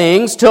all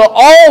things to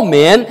all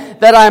men,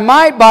 that I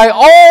might by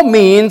all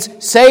means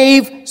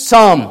save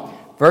some."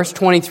 Verse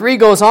 23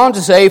 goes on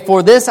to say,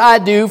 "For this I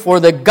do for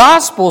the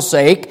gospel's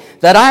sake,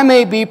 that I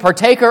may be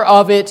partaker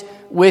of it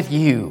with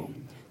you."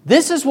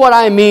 This is what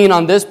I mean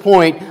on this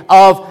point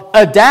of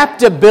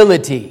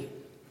adaptability.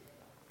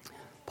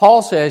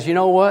 Paul says, you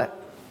know what?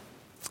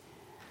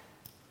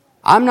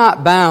 I'm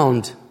not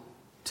bound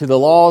to the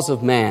laws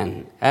of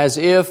man as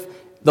if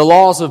the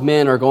laws of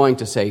men are going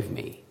to save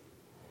me.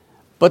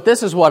 But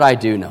this is what I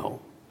do know.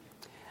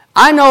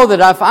 I know that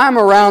if I'm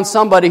around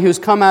somebody who's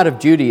come out of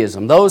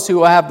Judaism, those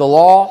who have the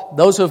law,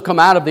 those who have come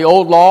out of the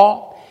old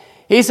law,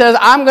 he says,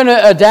 I'm going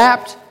to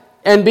adapt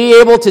and be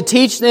able to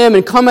teach them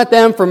and come at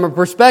them from a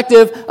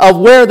perspective of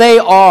where they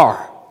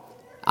are.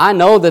 I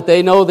know that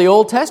they know the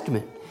Old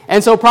Testament.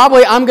 And so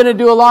probably I'm going to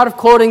do a lot of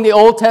quoting the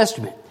Old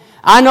Testament.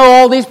 I know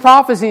all these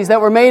prophecies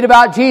that were made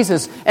about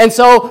Jesus. And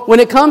so when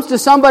it comes to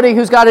somebody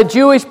who's got a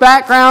Jewish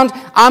background,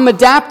 I'm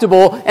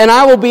adaptable and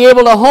I will be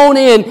able to hone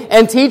in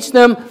and teach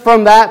them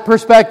from that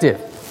perspective.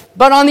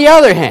 But on the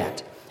other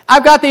hand,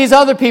 I've got these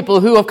other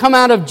people who have come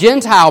out of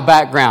Gentile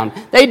background.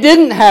 They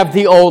didn't have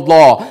the old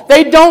law.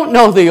 They don't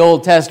know the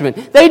Old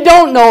Testament. They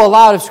don't know a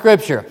lot of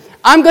Scripture.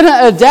 I'm going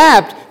to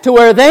adapt to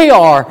where they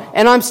are,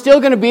 and I'm still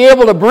going to be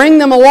able to bring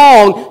them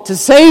along to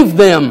save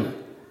them.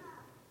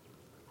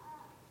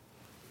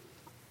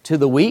 To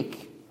the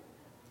weak,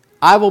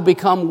 I will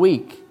become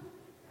weak.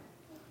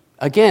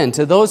 Again,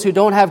 to those who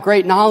don't have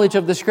great knowledge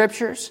of the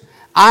Scriptures,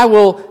 I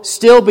will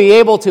still be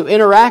able to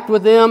interact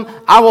with them.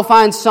 I will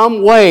find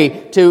some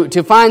way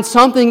to find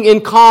something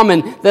in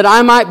common that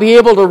I might be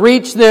able to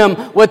reach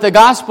them with the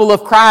gospel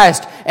of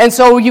Christ. And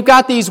so you've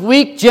got these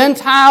weak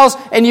Gentiles,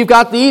 and you've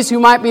got these who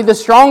might be the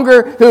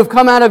stronger, who have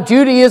come out of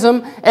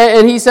Judaism.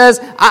 And he says,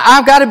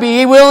 I've got to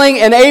be willing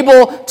and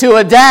able to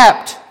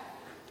adapt.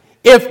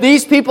 If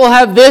these people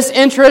have this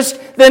interest,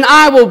 then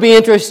I will be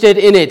interested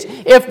in it.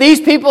 If these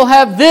people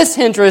have this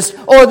interest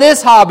or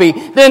this hobby,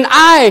 then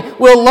I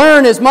will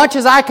learn as much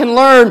as I can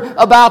learn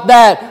about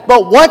that.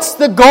 But what's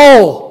the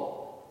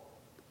goal?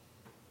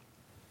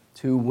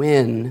 To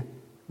win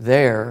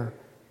their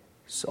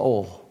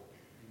soul.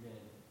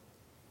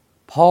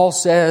 Paul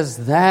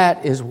says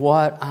that is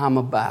what I'm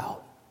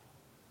about.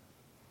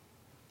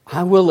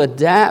 I will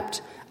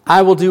adapt.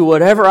 I will do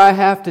whatever I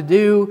have to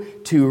do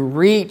to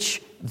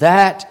reach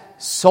that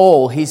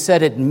soul. He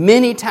said it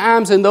many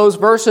times in those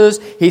verses.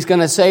 He's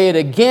going to say it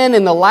again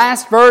in the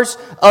last verse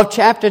of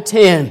chapter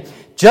 10.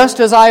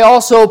 Just as I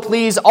also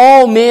please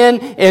all men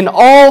in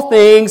all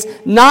things,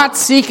 not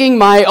seeking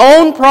my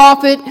own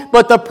profit,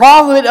 but the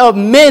profit of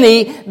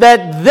many,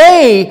 that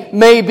they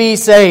may be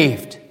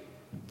saved.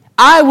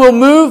 I will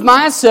move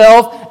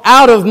myself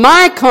out of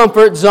my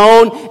comfort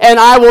zone, and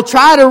I will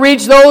try to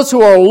reach those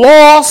who are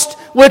lost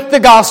with the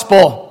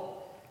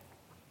gospel.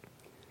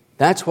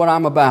 That's what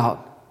I'm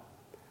about.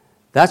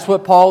 That's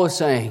what Paul is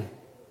saying.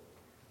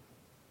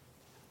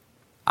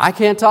 I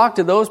can't talk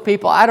to those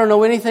people I don't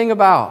know anything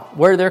about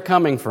where they're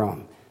coming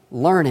from.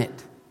 Learn it.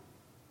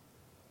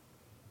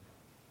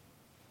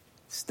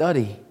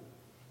 Study.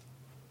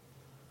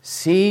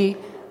 See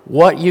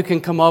what you can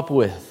come up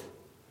with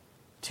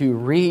to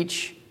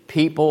reach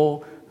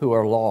people who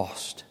are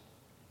lost.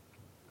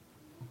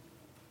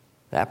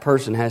 That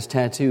person has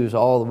tattoos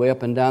all the way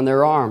up and down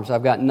their arms.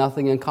 I've got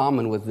nothing in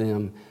common with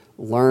them.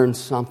 Learn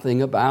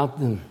something about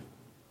them.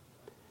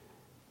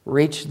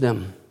 Reach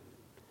them.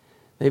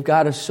 They've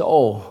got a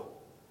soul.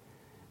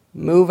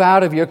 Move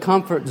out of your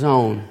comfort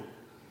zone.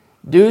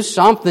 Do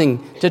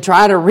something to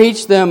try to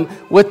reach them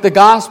with the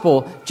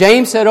gospel.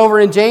 James said over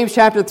in James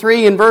chapter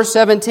 3 and verse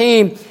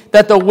 17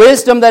 that the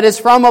wisdom that is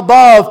from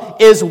above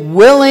is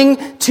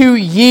willing to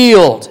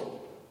yield.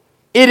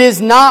 It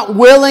is not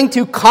willing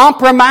to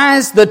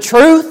compromise the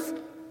truth,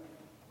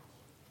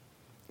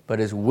 but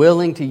is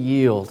willing to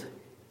yield.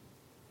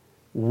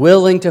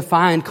 Willing to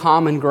find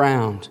common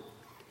ground.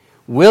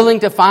 Willing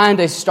to find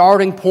a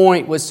starting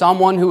point with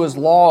someone who is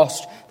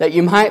lost, that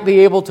you might be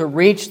able to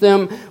reach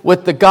them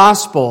with the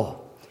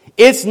gospel.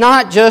 It's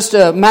not just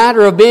a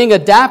matter of being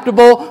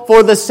adaptable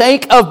for the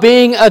sake of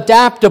being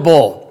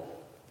adaptable,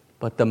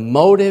 but the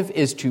motive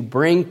is to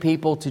bring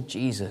people to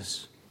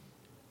Jesus.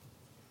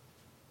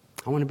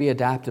 I want to be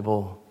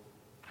adaptable.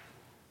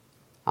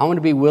 I want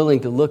to be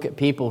willing to look at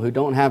people who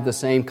don't have the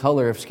same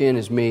color of skin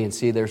as me and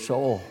see their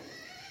soul.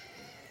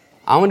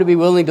 I want to be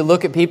willing to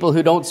look at people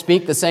who don't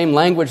speak the same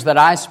language that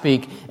I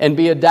speak and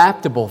be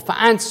adaptable.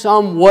 Find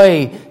some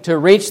way to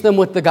reach them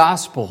with the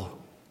gospel.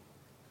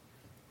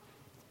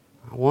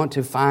 I want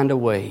to find a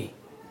way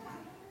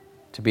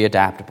to be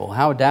adaptable.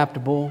 How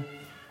adaptable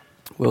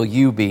will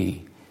you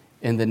be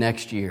in the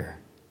next year?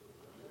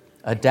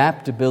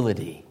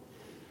 Adaptability.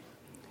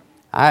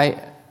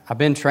 I've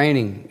been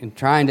training and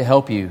trying to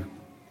help you,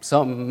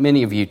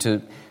 many of you,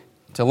 to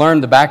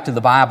learn the Back to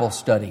the Bible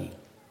study.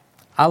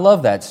 I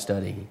love that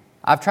study.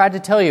 I've tried to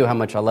tell you how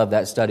much I love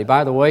that study.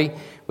 By the way,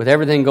 with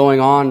everything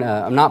going on,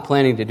 I'm not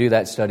planning to do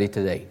that study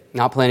today.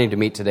 Not planning to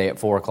meet today at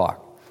 4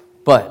 o'clock.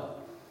 But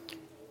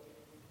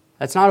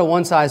that's not a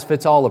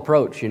one-size-fits-all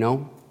approach, you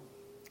know.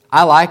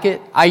 I like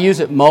it. I use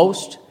it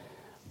most.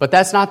 But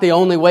that's not the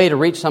only way to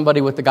reach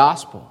somebody with the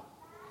gospel.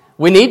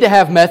 We need to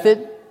have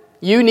method.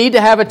 You need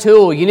to have a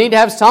tool. You need to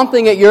have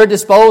something at your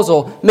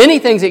disposal. Many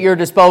things at your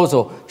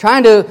disposal.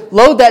 Trying to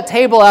load that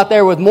table out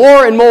there with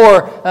more and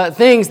more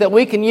things that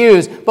we can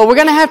use. But we're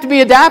going to have to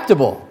be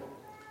adaptable.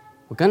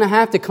 We're going to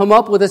have to come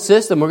up with a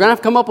system. We're going to have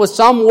to come up with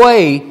some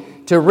way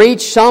to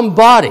reach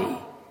somebody.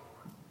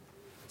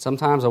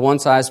 Sometimes a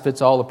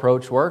one-size-fits-all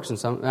approach works.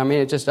 And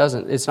it just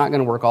doesn't. It's not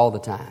going to work all the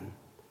time.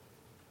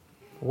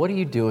 What are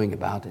you doing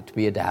about it to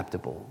be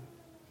adaptable?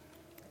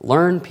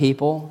 Learn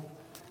people.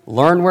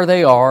 Learn where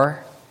they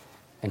are.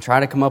 And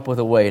try to come up with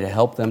a way to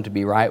help them to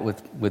be right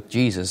with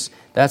Jesus.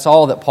 That's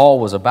all that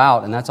Paul was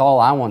about, and that's all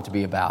I want to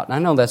be about. And I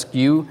know that's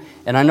you,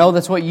 and I know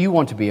that's what you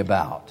want to be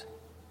about.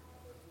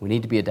 We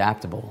need to be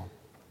adaptable.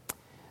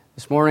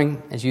 This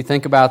morning, as you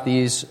think about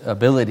these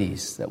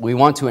abilities that we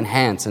want to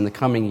enhance in the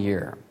coming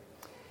year,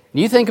 and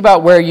you think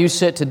about where you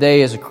sit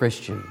today as a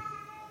Christian,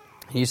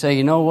 and you say,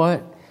 you know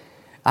what?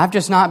 I've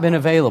just not been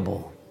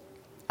available.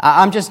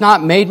 I'm just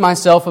not made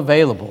myself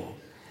available.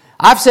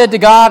 I've said to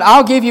God,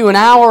 I'll give you an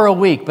hour a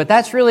week, but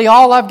that's really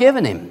all I've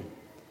given Him.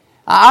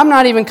 I'm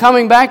not even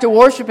coming back to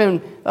worship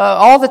Him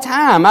all the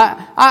time.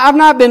 I've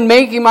not been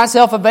making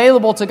myself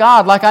available to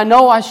God like I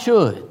know I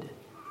should.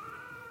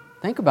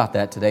 Think about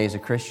that today as a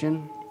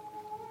Christian.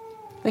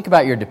 Think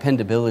about your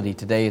dependability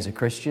today as a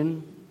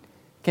Christian.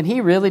 Can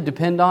He really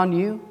depend on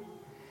you?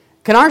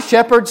 Can our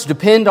shepherds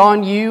depend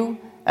on you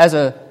as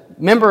a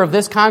member of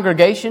this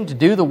congregation to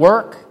do the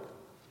work?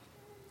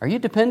 Are you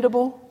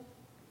dependable?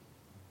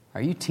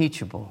 Are you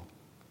teachable?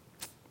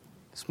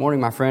 This morning,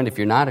 my friend, if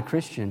you're not a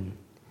Christian,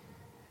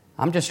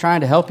 I'm just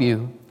trying to help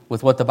you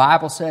with what the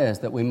Bible says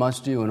that we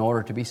must do in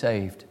order to be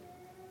saved.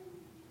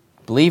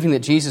 Believing that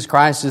Jesus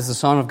Christ is the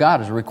Son of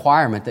God is a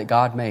requirement that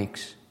God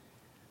makes.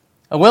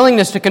 A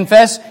willingness to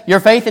confess your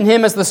faith in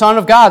Him as the Son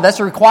of God, that's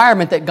a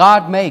requirement that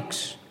God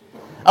makes.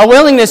 A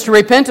willingness to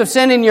repent of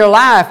sin in your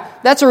life,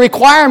 that's a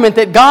requirement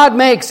that God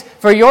makes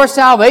for your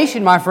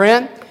salvation, my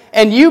friend.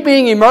 And you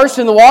being immersed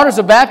in the waters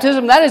of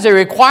baptism, that is a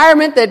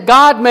requirement that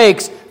God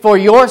makes for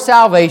your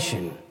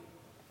salvation.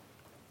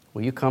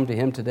 Will you come to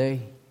Him today?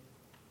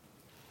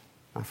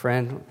 My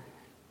friend,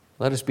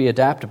 let us be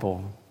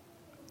adaptable.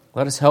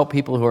 Let us help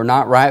people who are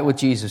not right with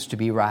Jesus to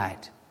be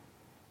right.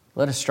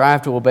 Let us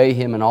strive to obey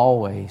Him in all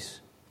ways,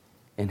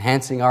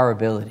 enhancing our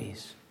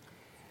abilities.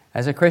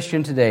 As a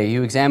Christian today,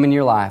 you examine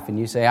your life and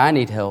you say, I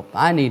need help.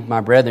 I need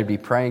my brethren to be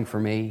praying for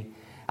me.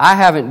 I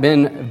haven't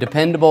been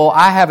dependable.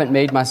 I haven't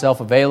made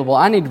myself available.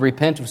 I need to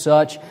repent of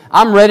such.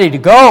 I'm ready to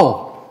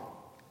go.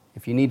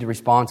 If you need to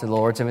respond to the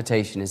Lord's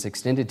invitation, it's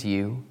extended to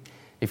you.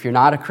 If you're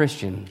not a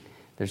Christian,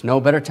 there's no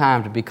better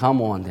time to become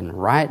one than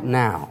right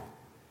now.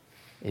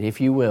 And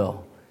if you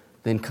will,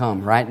 then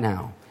come right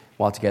now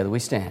while together we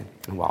stand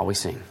and while we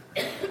sing.